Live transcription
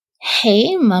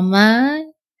Hey, Mama.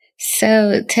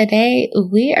 So today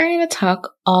we are going to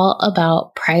talk all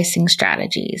about pricing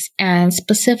strategies. And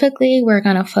specifically, we're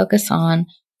going to focus on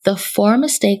the 4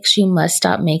 mistakes you must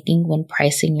stop making when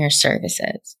pricing your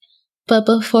services. But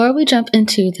before we jump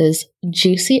into this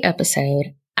juicy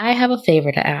episode, I have a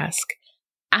favor to ask.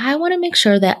 I want to make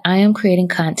sure that I am creating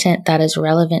content that is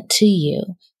relevant to you.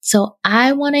 So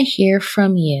I want to hear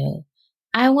from you.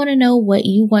 I want to know what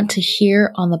you want to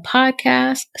hear on the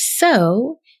podcast.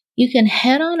 So you can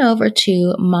head on over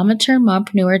to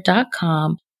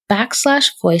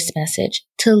mamaturnedmompreneur.com/voice message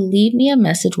to leave me a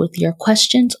message with your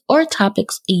questions or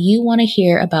topics you want to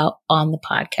hear about on the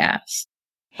podcast.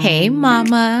 Hey,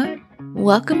 Mama.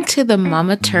 Welcome to the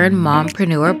Mama Turned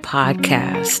Mompreneur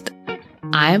podcast.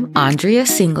 I'm Andrea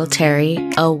Singletary,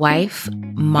 a wife,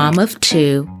 mom of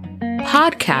 2,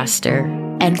 podcaster,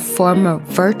 and former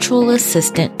virtual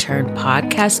assistant turned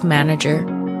podcast manager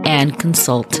and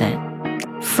consultant.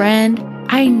 Friend,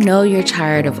 I know you're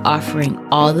tired of offering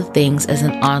all the things as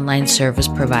an online service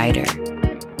provider.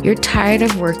 You're tired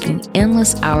of working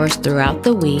endless hours throughout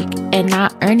the week and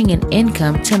not earning an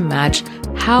income to match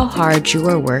how hard you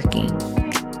are working.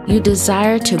 You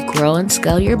desire to grow and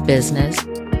scale your business,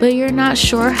 but you're not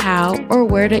sure how or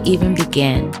where to even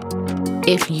begin.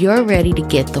 If you're ready to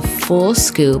get the full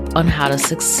scoop on how to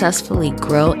successfully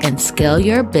grow and scale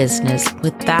your business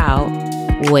without,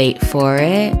 wait for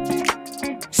it,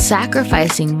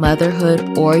 sacrificing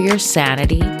motherhood or your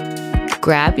sanity,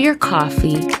 grab your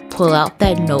coffee, pull out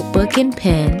that notebook and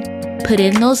pen, put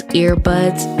in those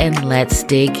earbuds, and let's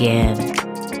dig in.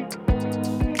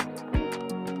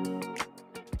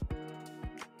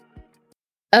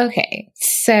 Okay,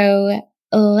 so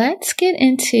let's get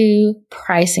into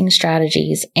pricing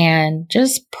strategies and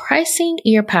just pricing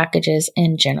your packages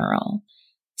in general.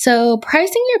 So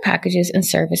pricing your packages and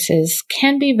services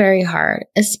can be very hard,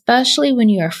 especially when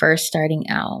you are first starting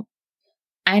out.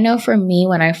 I know for me,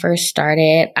 when I first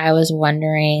started, I was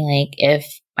wondering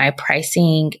if my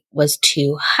pricing was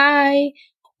too high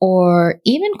or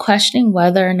even questioning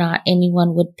whether or not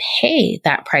anyone would pay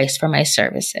that price for my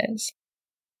services.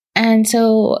 And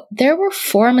so there were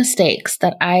 4 mistakes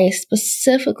that I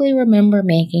specifically remember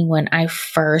making when I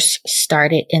first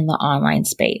started in the online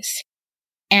space.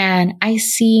 And I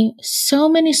see so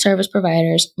many service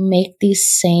providers make these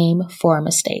same 4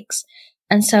 mistakes.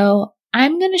 And so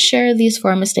I'm going to share these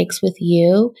 4 mistakes with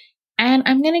you, and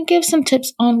I'm going to give some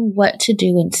tips on what to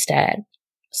do instead.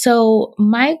 So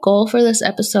my goal for this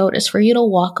episode is for you to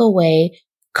walk away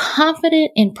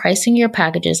confident in pricing your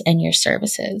packages and your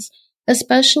services.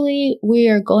 Especially, we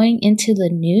are going into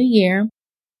the new year.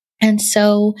 And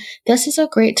so this is a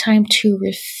great time to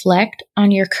reflect on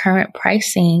your current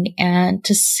pricing and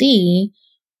to see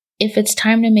if it's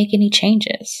time to make any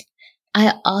changes.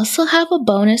 I also have a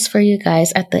bonus for you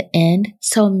guys at the end,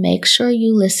 so make sure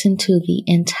you listen to the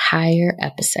entire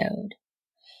episode.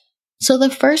 So the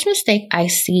first mistake I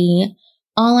see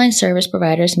online service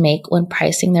providers make when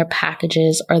pricing their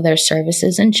packages or their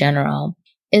services in general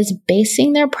is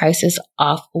basing their prices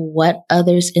off what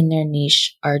others in their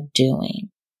niche are doing.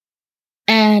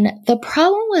 And the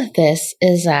problem with this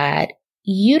is that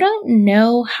you don't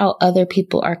know how other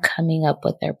people are coming up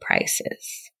with their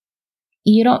prices.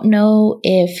 You don't know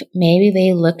if maybe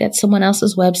they looked at someone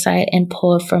else's website and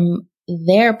pulled from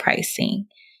their pricing.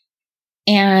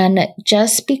 And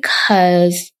just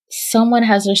because someone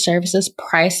has their services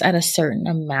priced at a certain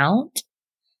amount,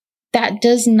 that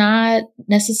does not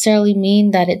necessarily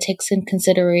mean that it takes in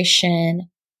consideration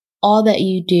all that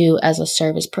you do as a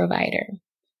service provider.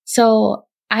 So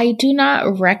I do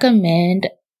not recommend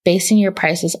basing your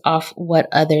prices off what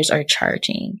others are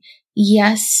charging.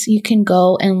 Yes, you can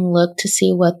go and look to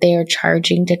see what they are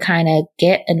charging to kind of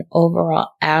get an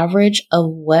overall average of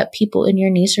what people in your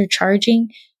niche are charging.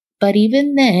 But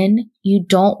even then, you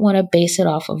don't want to base it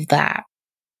off of that.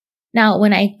 Now,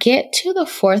 when I get to the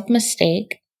 4th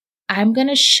mistake, I'm going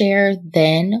to share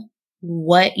then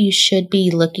what you should be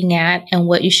looking at and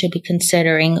what you should be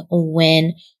considering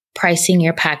when pricing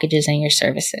your packages and your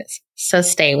services. So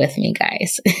stay with me,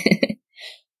 guys.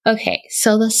 Okay,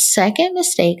 so the second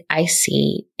mistake I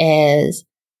see is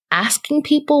asking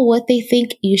people what they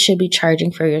think you should be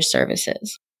charging for your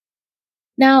services.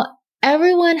 Now,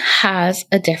 everyone has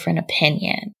a different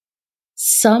opinion.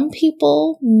 Some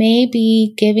people may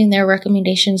be giving their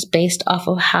recommendations based off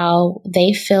of how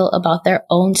they feel about their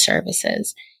own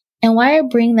services. And why I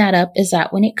bring that up is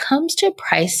that when it comes to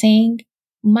pricing,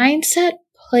 mindset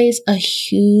plays a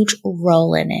huge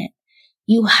role in it.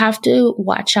 You have to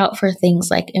watch out for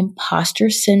things like imposter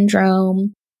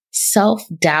syndrome,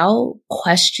 self-doubt,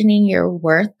 questioning your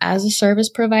worth as a service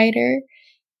provider.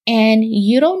 And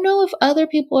you don't know if other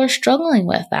people are struggling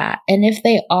with that. And if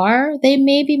they are, they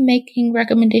may be making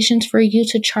recommendations for you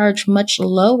to charge much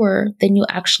lower than you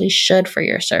actually should for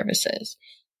your services.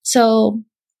 So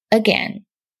again,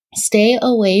 stay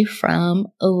away from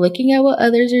looking at what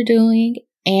others are doing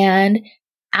and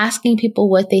asking people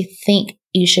what they think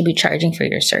you should be charging for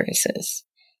your services.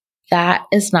 That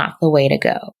is not the way to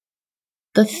go.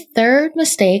 The third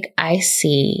mistake I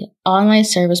see online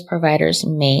service providers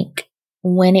make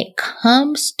when it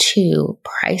comes to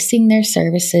pricing their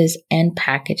services and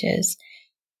packages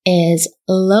is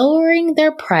lowering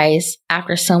their price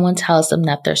after someone tells them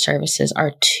that their services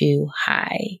are too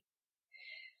high.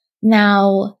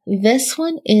 Now, this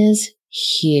one is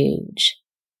huge.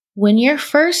 When you're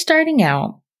first starting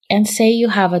out and say you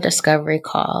have a discovery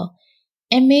call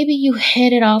and maybe you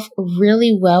hit it off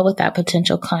really well with that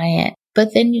potential client,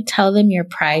 but then you tell them your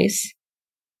price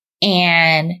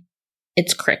and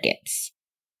it's crickets.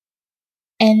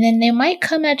 And then they might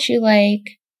come at you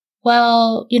like,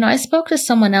 well, I spoke to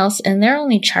someone else and they're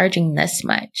only charging this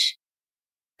much.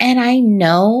 And I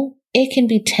know it can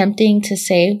be tempting to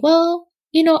say, well,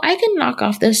 I can knock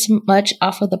off this much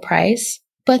off of the price.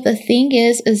 But the thing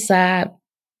is that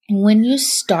when you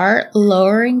start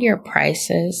lowering your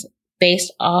prices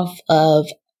based off of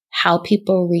how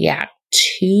people react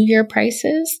to your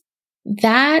prices,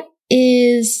 that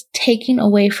is taking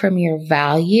away from your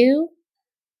value.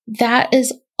 That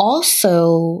is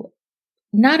also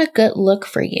not a good look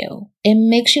for you. It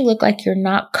makes you look like you're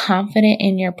not confident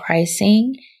in your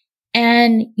pricing,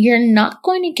 and you're not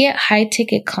going to get high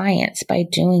ticket clients by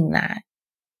doing that.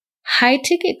 High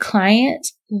ticket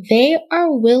clients, they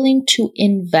are willing to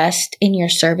invest in your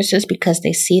services because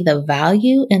they see the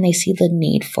value and they see the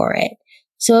need for it.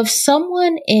 So if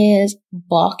someone is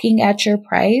balking at your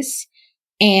price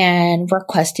and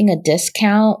requesting a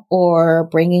discount or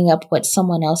bringing up what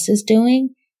someone else is doing,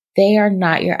 they are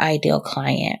not your ideal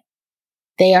client.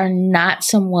 They are not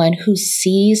someone who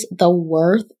sees the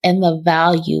worth and the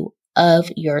value of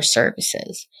your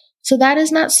services. So that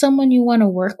is not someone you want to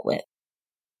work with.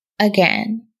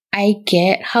 Again, I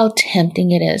get how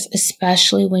tempting it is,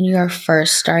 especially when you are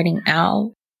first starting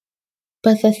out.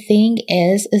 But the thing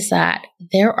is that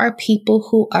there are people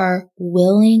who are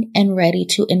willing and ready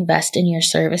to invest in your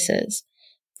services.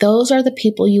 Those are the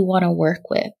people you want to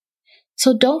work with.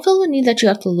 So don't feel the need that you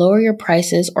have to lower your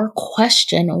prices or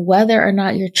question whether or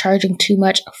not you're charging too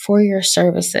much for your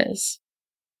services.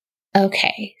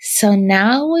 Okay, so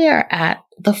now we are at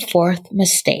the fourth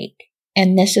mistake,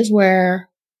 and this is where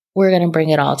we're going to bring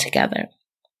it all together.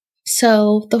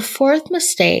 So the fourth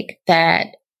mistake that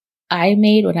I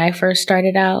made when I first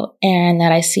started out and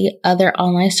that I see other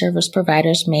online service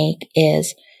providers make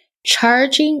is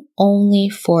charging only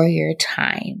for your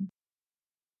time.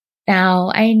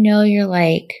 Now, I know you're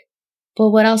like, but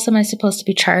what else am I supposed to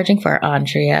be charging for,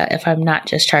 Andrea, if I'm not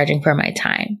just charging for my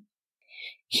time?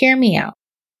 Hear me out.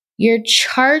 You're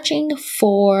charging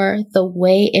for the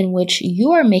way in which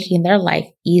you are making their life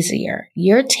easier.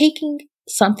 You're taking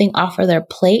something off of their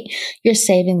plate. You're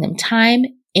saving them time,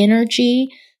 energy.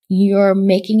 You're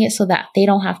making it so that they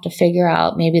don't have to figure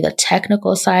out maybe the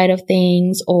technical side of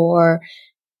things or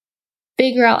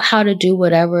figure out how to do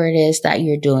whatever it is that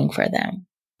you're doing for them.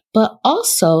 But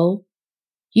also,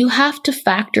 you have to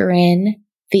factor in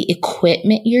the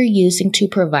equipment you're using to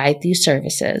provide these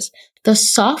services, the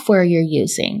software you're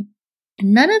using.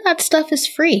 None of that stuff is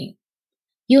free.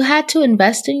 You had to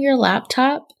invest in your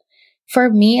laptop. For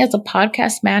me as a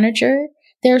podcast manager,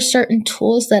 there are certain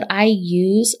tools that I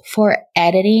use for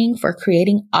editing, for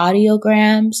creating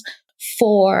audiograms,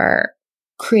 for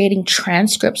creating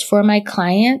transcripts for my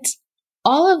clients.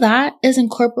 All of that is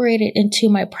incorporated into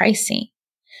my pricing.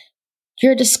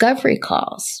 Your discovery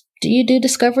calls. Do you do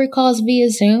discovery calls via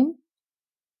Zoom?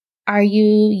 Are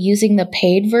you using the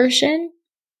paid version?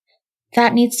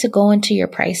 That needs to go into your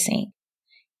pricing.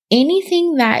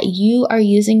 Anything that you are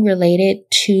using related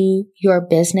to your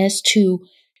business to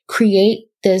create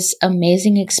this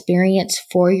amazing experience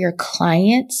for your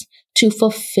clients, to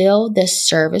fulfill this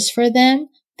service for them,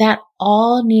 that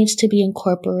all needs to be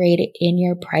incorporated in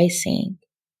your pricing,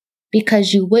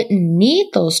 because you wouldn't need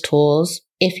those tools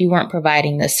if you weren't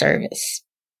providing this service.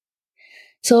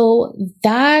 So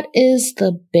that is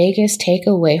the biggest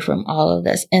takeaway from all of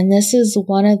this. And this is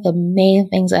one of the main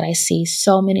things that I see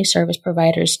so many service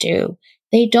providers do.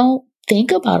 They don't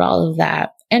think about all of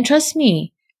that. And trust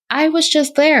me, I was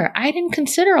just there. I didn't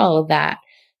consider all of that.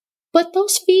 But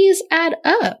those fees add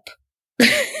up.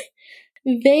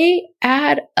 They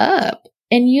add up.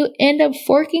 And you end up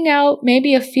forking out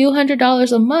maybe a few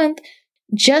 $100s a month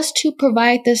just to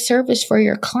provide this service for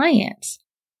your clients.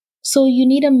 So you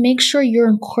need to make sure you're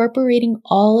incorporating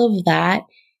all of that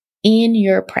in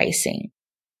your pricing.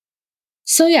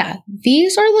 So yeah,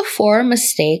 these are the 4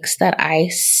 mistakes that I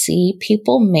see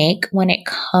people make when it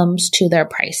comes to their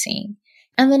pricing.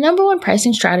 And the number 1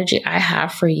 pricing strategy I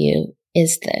have for you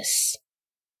is this.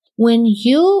 When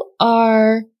you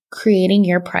are creating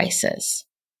your prices,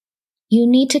 you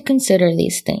need to consider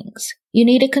these things. You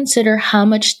need to consider how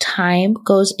much time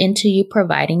goes into you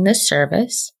providing this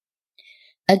service.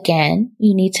 Again,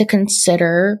 you need to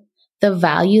consider the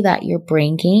value that you're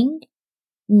bringing,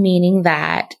 meaning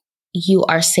that you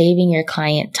are saving your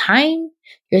client time.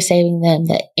 You're saving them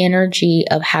the energy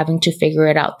of having to figure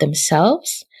it out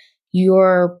themselves.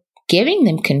 You're giving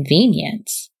them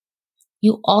convenience.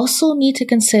 You also need to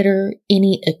consider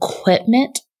any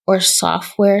equipment or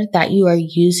software that you are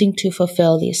using to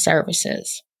fulfill these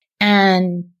services.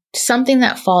 And something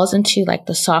that falls into like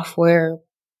the software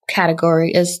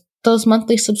category is those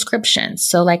monthly subscriptions.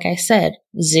 So like I said,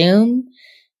 Zoom,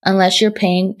 unless you're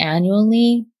paying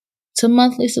annually, it's a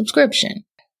monthly subscription.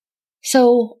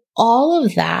 So all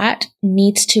of that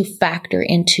needs to factor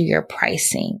into your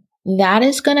pricing. That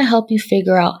is going to help you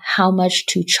figure out how much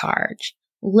to charge.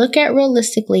 Look at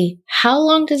realistically, how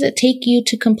long does it take you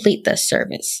to complete this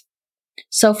service?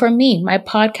 So for me, my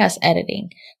podcast editing,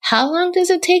 how long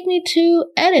does it take me to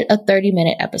edit a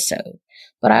 30-minute episode?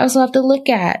 But I also have to look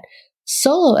at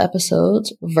solo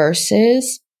episodes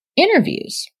versus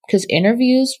interviews, because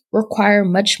interviews require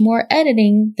much more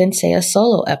editing than, say, a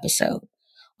solo episode.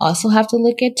 Also have to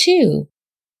look at too,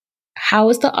 how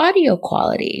is the audio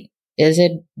quality? Is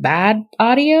it bad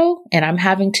audio and I'm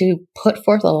having to put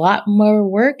forth a lot more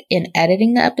work in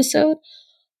editing the episode?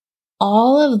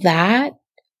 All of that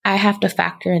I have to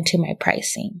factor into my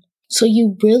pricing. So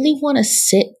you really want to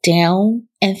sit down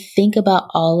and think about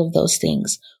all of those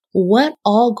things. What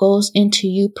all goes into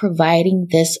you providing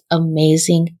this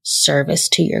amazing service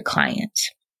to your clients?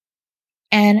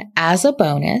 And as a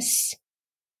bonus,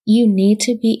 you need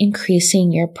to be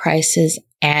increasing your prices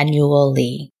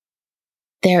annually.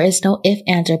 There is no ifs,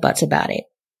 ands, or buts about it.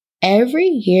 Every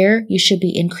year, you should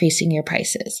be increasing your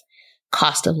prices.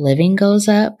 Cost of living goes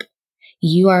up.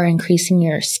 You are increasing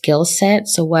your skill set.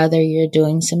 So whether you're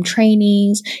doing some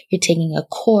trainings, you're taking a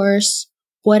course,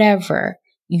 whatever,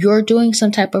 you're doing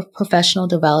some type of professional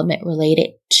development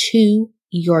related to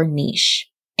your niche.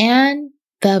 And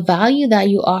the value that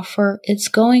you offer, it's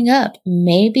going up.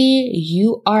 Maybe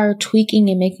you are tweaking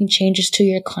and making changes to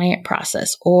your client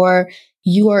process, or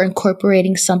you are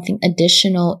incorporating something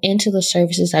additional into the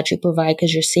services that you provide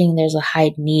because you're seeing there's a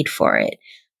high need for it.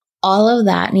 All of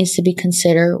that needs to be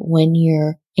considered when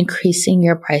you're increasing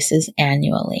your prices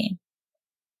annually.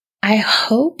 I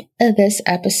hope this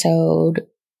episode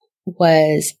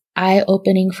was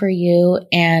eye-opening for you,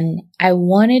 and I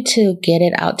wanted to get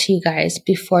it out to you guys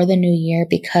before the new year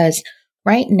because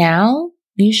right now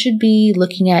you should be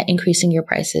looking at increasing your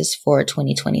prices for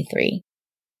 2023.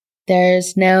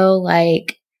 There's no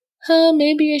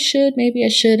maybe I should, maybe I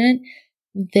shouldn't.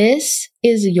 This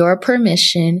is your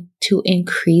permission to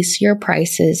increase your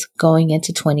prices going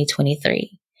into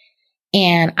 2023.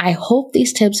 And I hope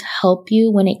these tips help you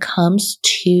when it comes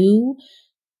to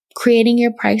creating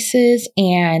your prices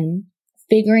and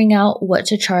figuring out what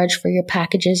to charge for your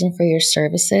packages and for your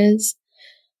services.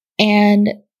 And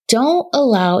don't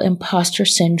allow imposter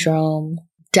syndrome,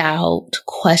 doubt,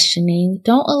 questioning.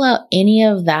 Don't allow any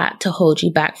of that to hold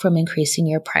you back from increasing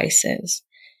your prices.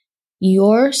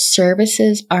 Your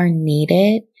services are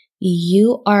needed.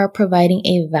 You are providing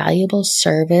a valuable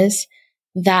service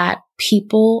that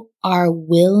people are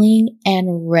willing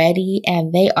and ready,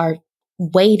 and they are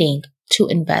waiting to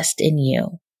invest in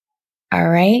you. All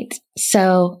right.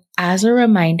 So as a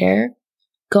reminder,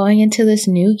 going into this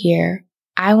new year,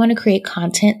 I want to create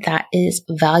content that is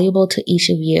valuable to each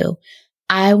of you.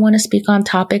 I want to speak on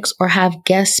topics or have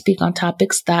guests speak on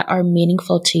topics that are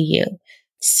meaningful to you.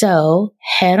 So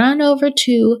head on over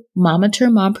to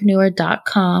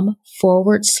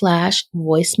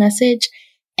momatermompreneur.com/voice message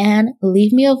and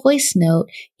leave me a voice note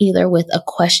either with a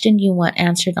question you want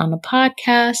answered on the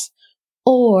podcast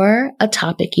or a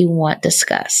topic you want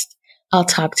discussed. I'll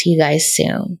talk to you guys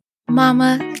soon.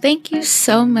 Mama, thank you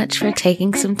so much for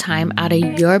taking some time out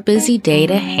of your busy day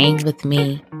to hang with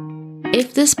me.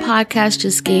 If this podcast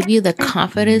just gave you the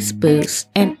confidence boost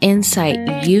and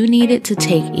insight you needed to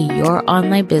take your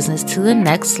online business to the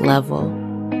next level,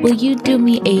 will you do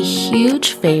me a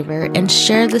huge favor and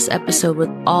share this episode with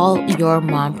all your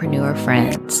mompreneur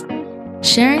friends?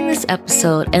 Sharing this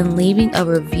episode and leaving a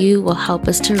review will help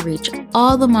us to reach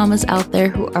all the mamas out there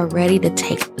who are ready to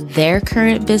take their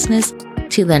current business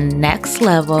to the next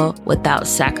level without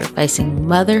sacrificing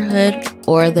motherhood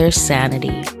or their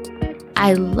sanity.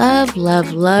 I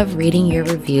love reading your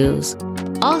reviews.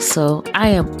 Also, I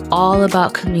am all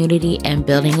about community and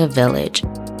building a village.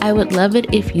 I would love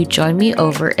it if you join me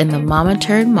over in the Mama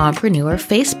Turned Mompreneur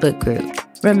Facebook group.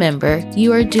 Remember,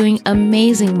 you are doing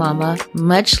amazing, Mama.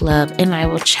 Much love, and I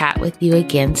will chat with you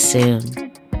again soon.